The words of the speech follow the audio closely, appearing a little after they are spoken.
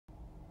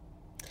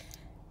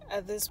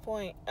At this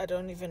point, I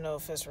don't even know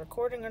if it's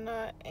recording or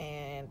not,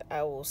 and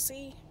I will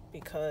see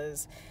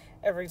because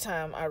every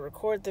time I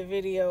record the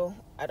video,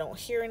 I don't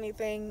hear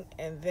anything,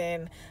 and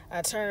then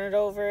I turn it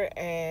over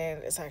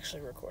and it's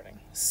actually recording.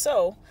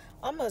 So,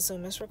 I'm gonna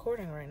assume it's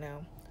recording right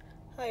now.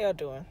 How y'all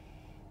doing?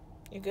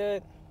 You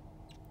good?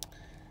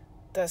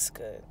 That's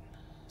good.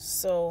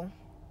 So,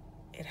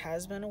 it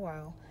has been a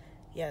while.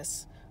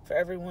 Yes, for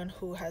everyone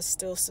who has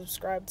still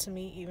subscribed to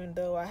me, even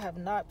though I have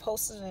not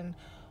posted in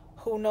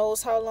who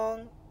knows how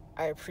long,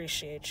 I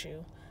appreciate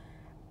you.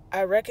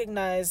 I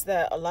recognize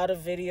that a lot of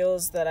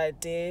videos that I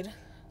did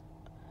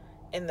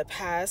in the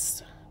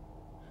past,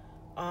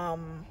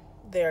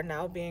 they are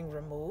now being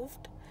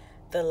removed.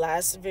 The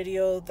last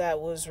video that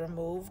was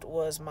removed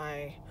was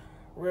my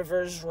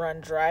Rivers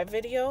Run Dry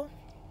video.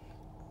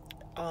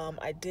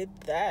 I did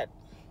that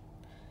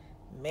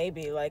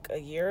maybe like a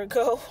year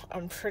ago,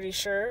 I'm pretty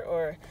sure,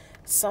 or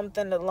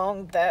something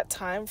along that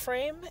time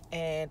frame,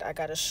 and I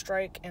got a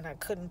strike and I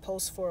couldn't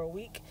post for a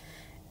week.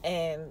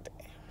 And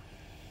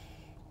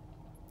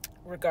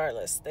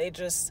regardless, they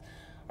just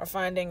are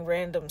finding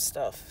random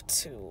stuff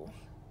to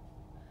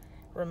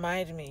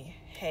remind me,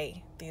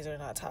 hey, these are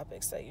not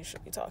topics that you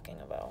should be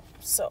talking about.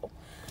 So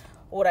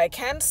what I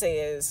can say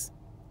is,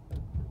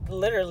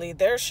 literally,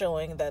 they're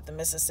showing that the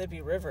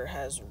Mississippi River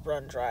has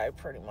run dry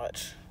pretty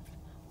much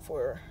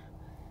for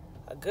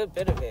a good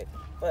bit of it.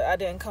 But I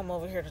didn't come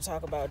over here to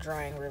talk about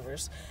drying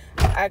rivers.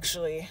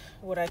 Actually,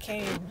 what I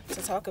came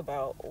to talk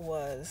about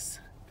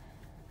was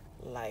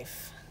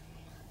life.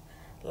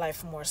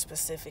 Life, more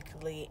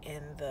specifically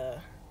in the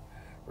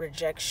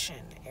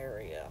rejection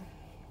area.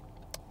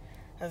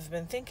 I've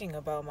been thinking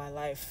about my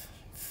life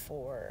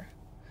for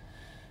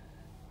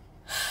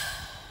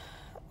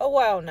a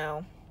while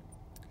now.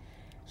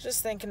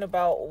 Just thinking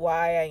about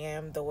why I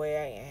am the way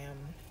I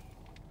am,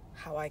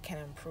 how I can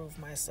improve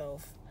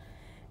myself.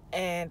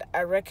 And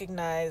I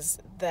recognize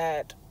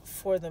that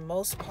for the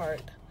most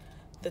part,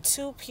 the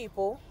two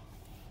people,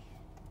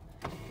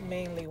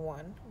 mainly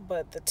one,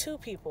 but the two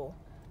people,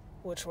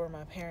 which were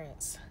my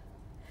parents,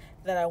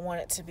 that I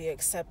wanted to be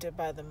accepted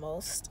by the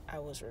most, I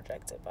was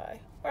rejected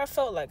by. Or I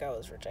felt like I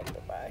was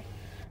rejected by,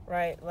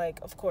 right? Like,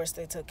 of course,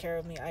 they took care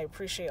of me. I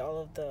appreciate all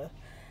of the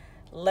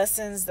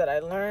lessons that I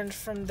learned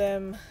from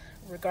them,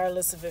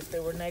 regardless of if they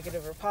were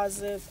negative or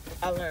positive.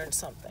 I learned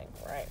something,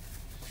 right?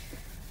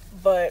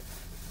 But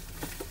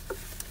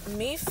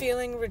me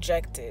feeling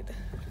rejected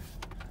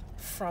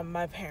from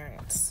my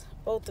parents,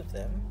 both of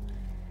them,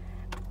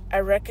 I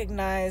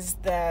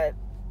recognized that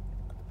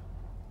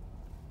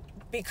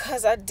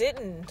because I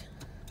didn't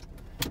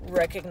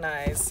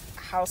recognize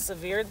how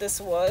severe this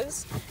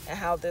was and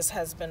how this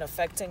has been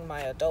affecting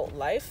my adult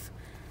life,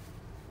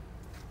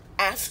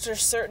 after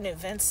certain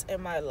events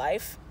in my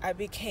life, I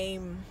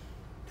became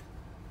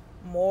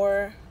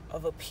more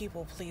of a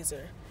people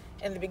pleaser.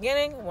 In the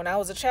beginning, when I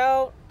was a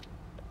child,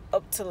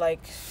 up to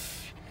like,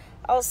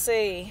 I'll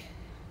say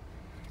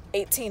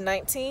 18,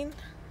 19,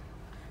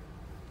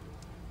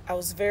 I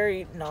was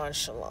very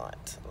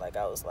nonchalant. Like,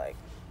 I was like,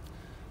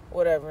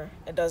 whatever,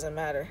 it doesn't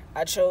matter.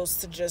 I chose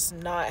to just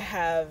not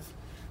have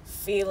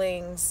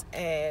feelings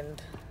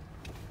and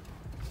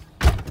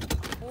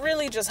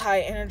really just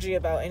high energy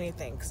about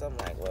anything, because I'm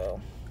like, well,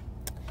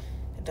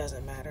 it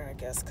doesn't matter, I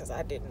guess, because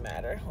I didn't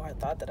matter, or I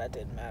thought that I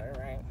didn't matter,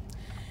 right?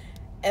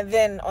 And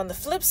then on the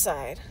flip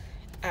side,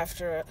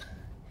 after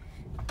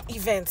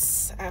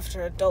events,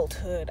 after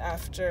adulthood,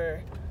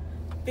 after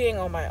being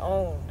on my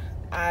own,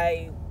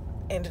 I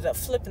ended up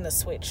flipping the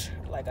switch,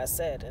 like I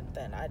said, and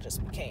then I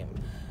just became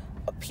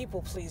a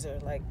people pleaser.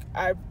 Like,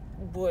 I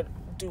would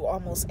do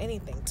almost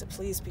anything to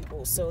please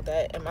people, so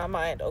that in my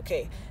mind,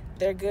 okay,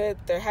 they're good,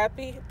 they're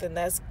happy, then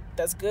that's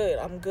good.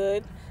 I'm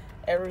good.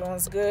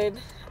 Everyone's good.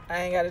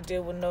 I ain't got to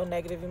deal with no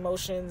negative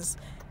emotions.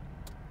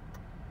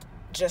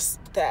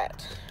 Just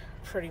that,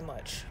 pretty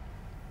much.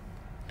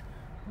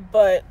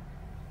 But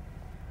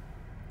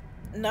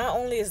not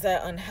only is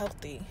that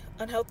unhealthy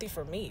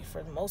for me,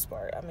 for the most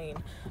part. I mean,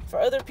 for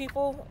other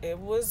people, it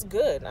was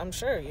good, I'm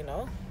sure,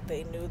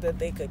 They knew that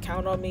they could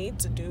count on me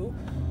to do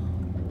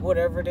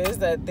whatever it is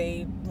that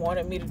they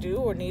wanted me to do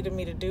or needed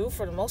me to do,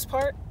 for the most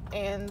part.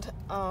 And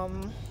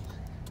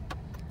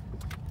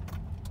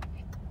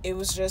it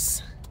was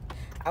just,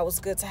 I was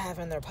good to have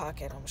in their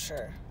pocket, I'm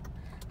sure.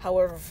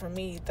 However, for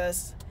me,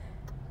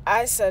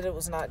 I said it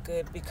was not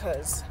good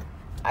because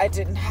I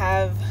didn't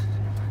have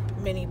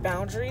many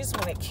boundaries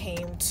when it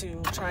came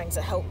to trying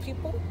to help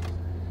people.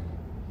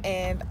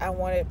 And I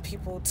wanted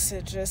people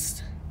to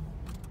just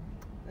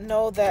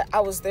know that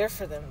I was there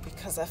for them,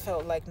 because I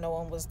felt like no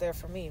one was there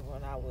for me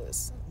when I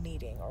was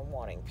needing or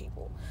wanting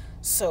people.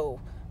 So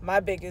my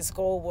biggest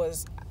goal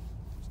was,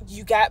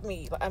 you got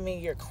me. I'm in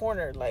your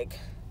corner. Like,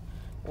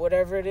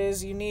 whatever it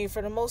is you need,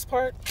 for the most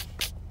part,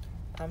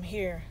 I'm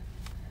here.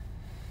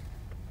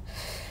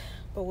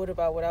 But what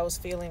about what I was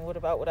feeling? What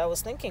about what I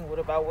was thinking? What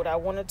about what I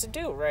wanted to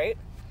do, right?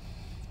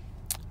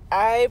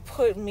 I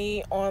put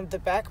me on the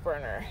back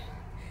burner.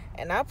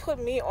 And I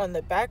put me on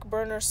the back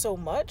burner so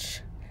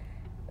much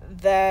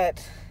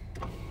that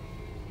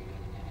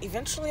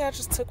eventually I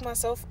just took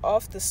myself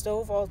off the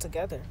stove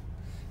altogether.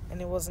 And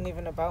it wasn't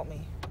even about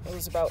me. It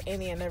was about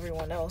any and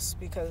everyone else,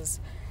 because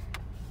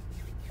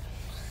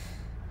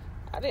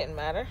I didn't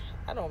matter.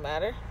 I don't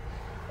matter.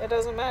 It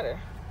doesn't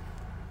matter.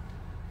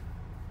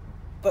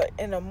 But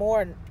in a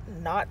more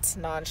not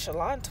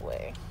nonchalant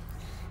way.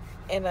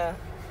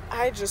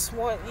 I just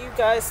want you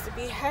guys to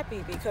be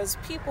happy, because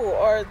people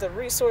are the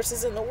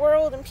resources in the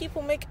world and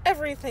people make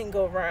everything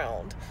go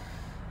round.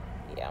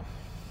 Yeah.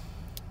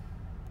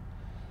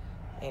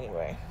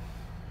 Anyway,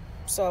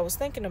 so I was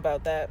thinking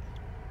about that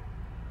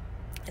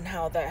and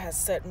how that has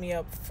set me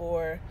up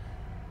for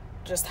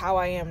just how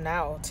I am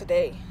now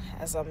today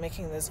as I'm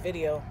making this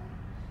video.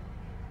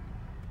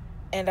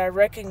 And I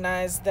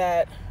recognize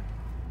that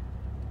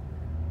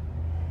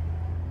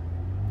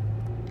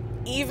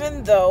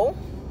even though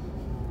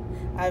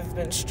I've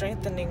been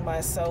strengthening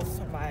myself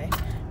and my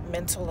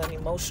mental and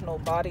emotional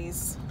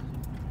bodies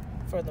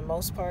for the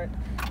most part,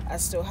 I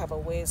still have a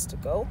ways to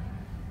go.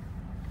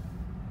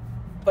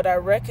 But I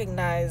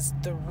recognize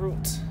the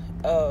root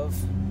of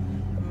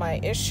my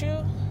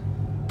issue,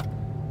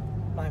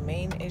 my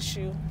main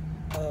issue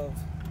of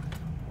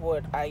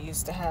what I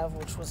used to have,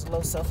 which was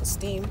low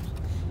self-esteem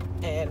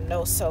and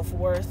no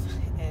self-worth,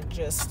 and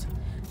just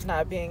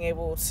not being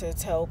able to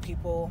tell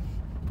people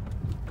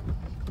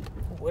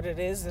what it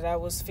is that I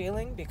was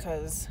feeling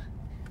because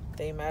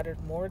they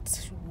mattered more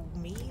to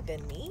me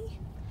than me.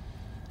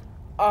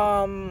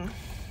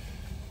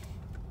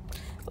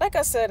 Like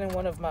I said in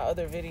one of my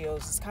other videos,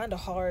 it's kind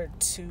of hard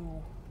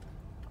to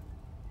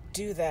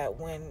do that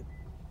when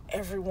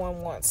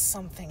everyone wants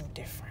something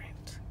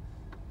different.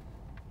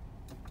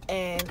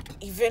 And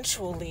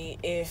eventually,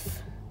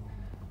 if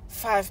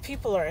 5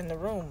 people are in the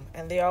room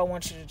and they all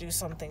want you to do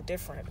something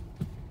different,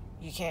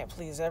 you can't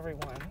please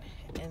everyone.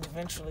 And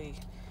eventually,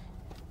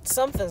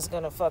 something's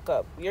gonna fuck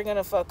up. You're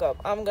gonna fuck up.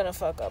 I'm gonna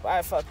fuck up.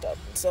 I fucked up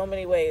in so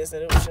many ways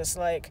that it was just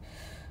like,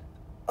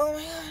 oh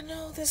my God,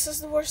 no, this is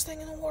the worst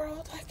thing in the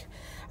world. Like,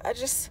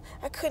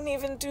 I couldn't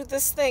even do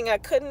this thing. I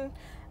couldn't.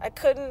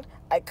 And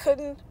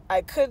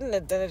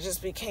then it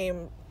just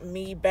became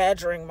me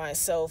badgering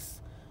myself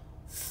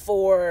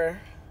for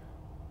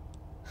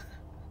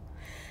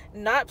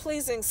not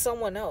pleasing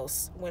someone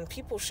else when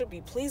people should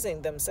be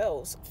pleasing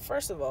themselves.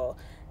 First of all,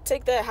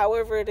 take that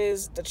however it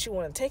is that you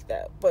want to take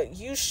that. But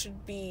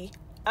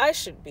I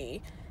should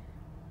be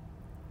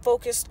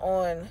focused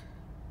on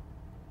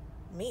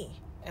me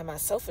and my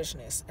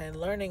selfishness and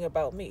learning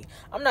about me.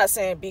 I'm not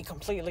saying be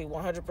completely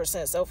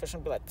 100% selfish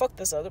and be like, fuck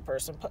this other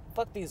person,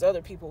 fuck these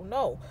other people.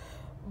 No.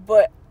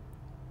 But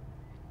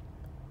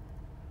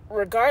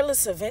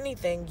regardless of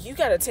anything, you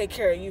got to take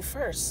care of you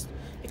first.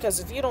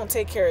 Because if you don't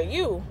take care of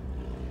you,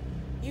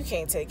 you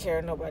can't take care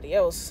of nobody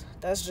else.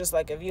 That's just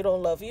like, if you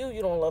don't love you,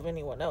 you don't love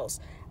anyone else.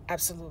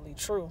 Absolutely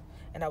true.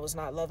 And I was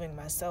not loving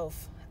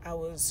myself. I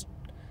was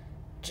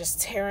just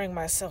tearing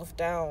myself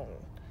down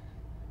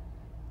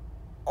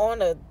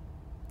on a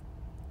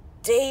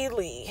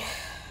daily.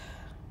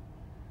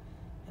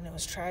 And it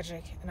was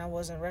tragic. And I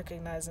wasn't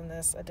recognizing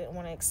this. I didn't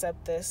want to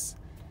accept this.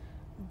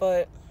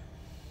 But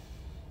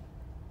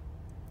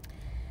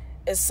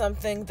it's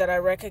something that I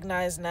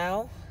recognize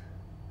now.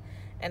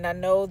 And I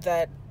know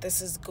that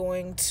this is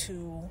going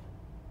to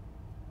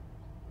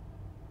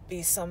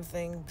be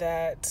something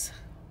that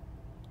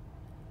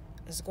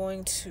is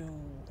going to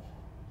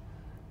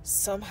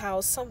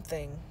somehow,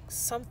 something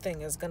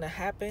is going to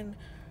happen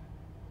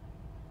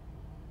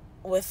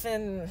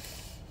within,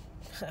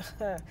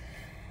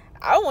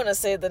 I want to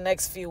say the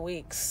next few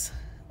weeks,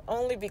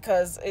 only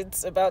because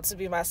it's about to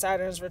be my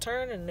Saturn's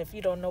return. And if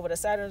you don't know what a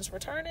Saturn's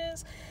return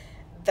is,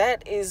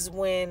 that is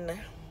when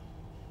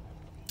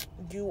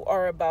you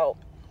are about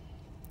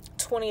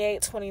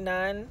 28,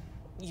 29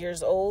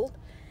 years old,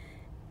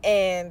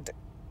 and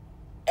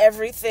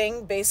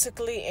everything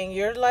basically in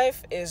your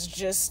life is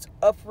just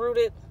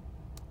uprooted,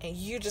 and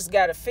you just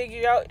got to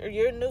figure out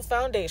your new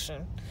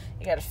foundation.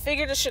 You got to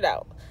figure this shit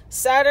out.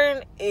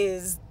 Saturn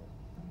is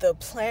the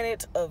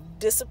planet of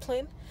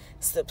discipline.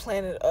 It's the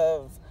planet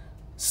of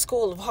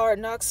school of hard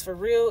knocks for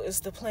real.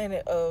 It's the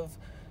planet of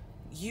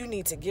you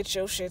need to get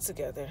your shit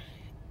together.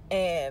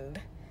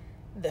 And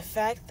the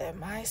fact that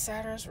my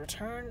Saturn's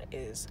return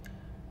is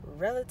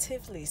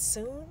relatively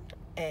soon,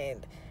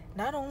 and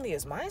not only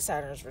is my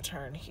Saturn's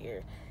return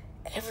here,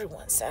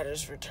 everyone's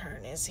Saturn's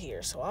return is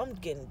here. So I'm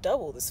getting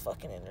double this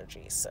fucking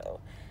energy. So,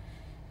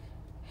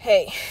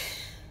 hey,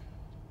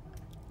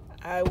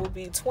 I will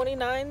be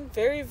 29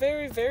 very,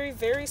 very, very,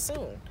 very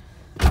soon.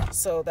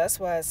 So that's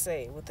why I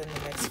say within the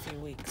next few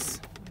weeks.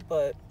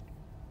 But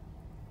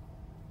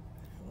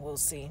we'll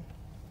see.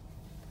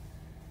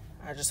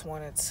 I just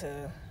wanted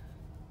to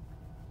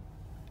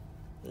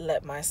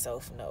let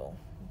myself know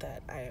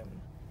that I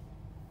am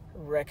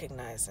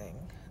recognizing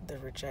the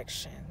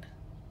rejection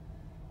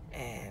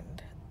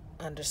and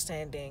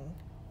understanding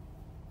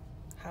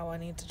how I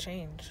need to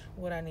change,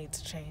 what I need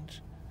to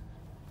change.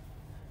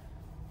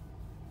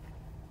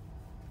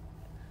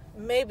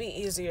 Maybe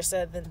easier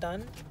said than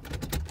done.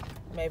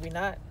 Maybe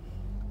not.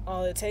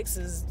 All it takes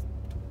is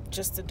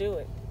just to do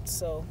it.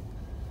 So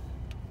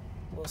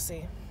we'll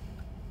see.